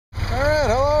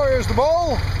There's the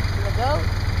bull. The goat.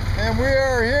 And we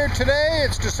are here today.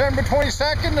 It's December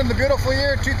 22nd in the beautiful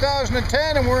year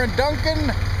 2010, and we're in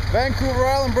Duncan, Vancouver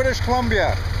Island, British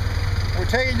Columbia. We're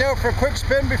taking you out for a quick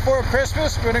spin before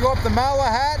Christmas. We're going to go up the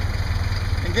Malahat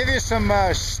and give you some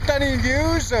stunning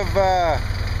views of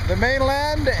the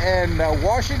mainland and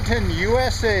Washington,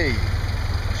 USA.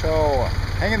 So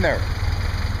hang in there.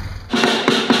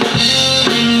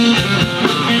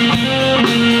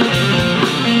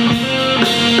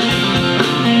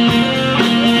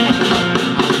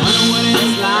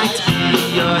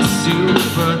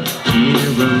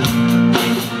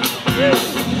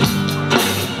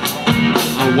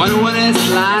 I wonder what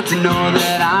it's like to know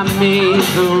that I made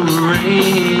the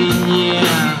rain,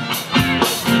 yeah.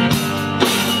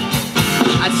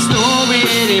 I store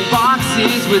it in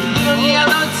boxes with little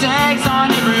yellow tags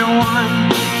on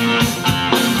everyone.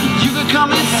 You could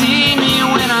come and see me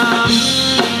when I'm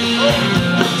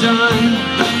done.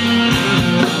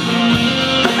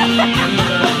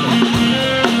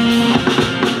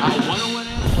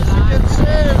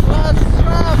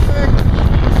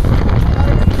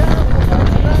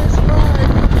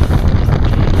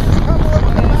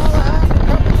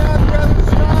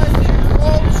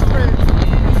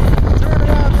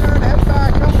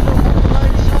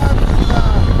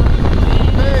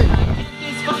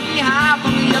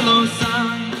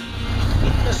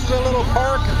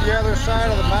 Park at the other side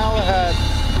of the Malahat.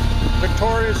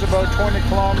 Victoria is about 20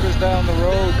 kilometers down the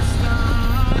road.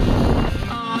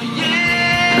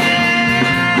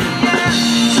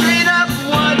 Straight up,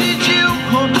 what did you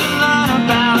hope to learn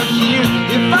about here?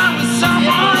 If I was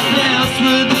someone else,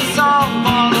 would this all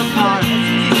fall apart?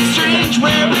 Strange,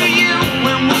 where were you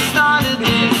when we started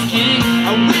this game?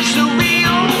 I wish the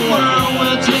real world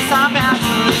would just stop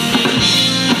asking me.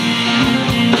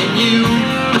 And you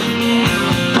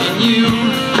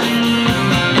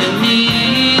and me,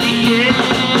 yeah,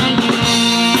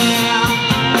 yeah.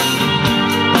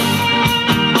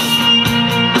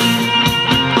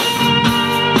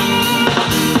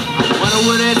 I wonder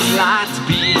what it's like to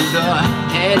be the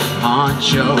head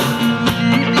honcho.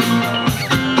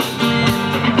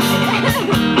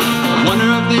 I wonder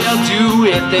if they'll do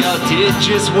it, they'll did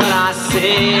just what I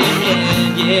said,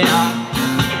 yeah.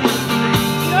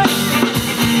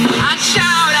 I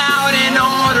shout out in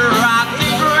order, I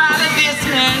figure out if this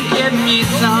man give me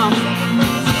some.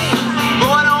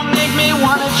 Boy, don't make me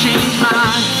wanna change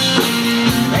my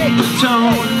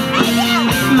tone,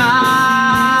 my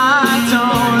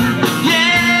tone,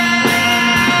 yeah.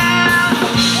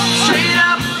 Straight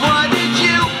up, what did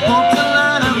you hope to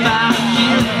learn about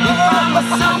here? If I was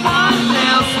someone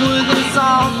else, would this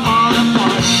all fall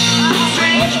apart?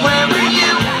 Strange, where were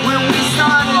you when we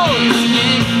started this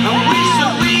game? I wish the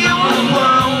real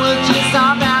world would just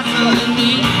stop asking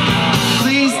me.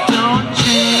 Please don't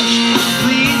change,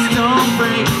 please don't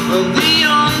break. Well, the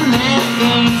only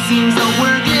thing seems to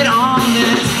work it on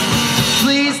this.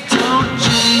 Please don't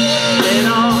change at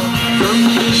all from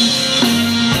me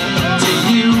to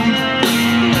you.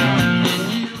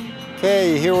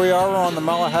 Okay, here we are on the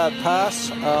Malahat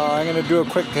Pass. I'm going to do a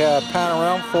quick pan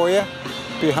around for you.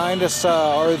 Behind us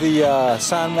are the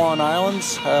San Juan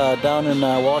Islands down in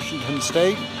Washington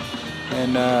State.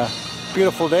 And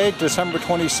beautiful day, December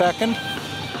 22nd.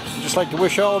 I'd just like to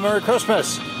wish you all a Merry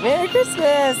Christmas. Merry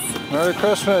Christmas. Merry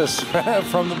Christmas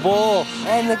from the bull.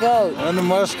 And the goat. And the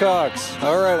Muskox.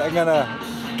 All right, I'm gonna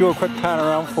do a quick pan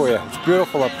around for you. It's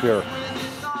beautiful up here.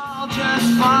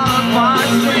 Just fall apart,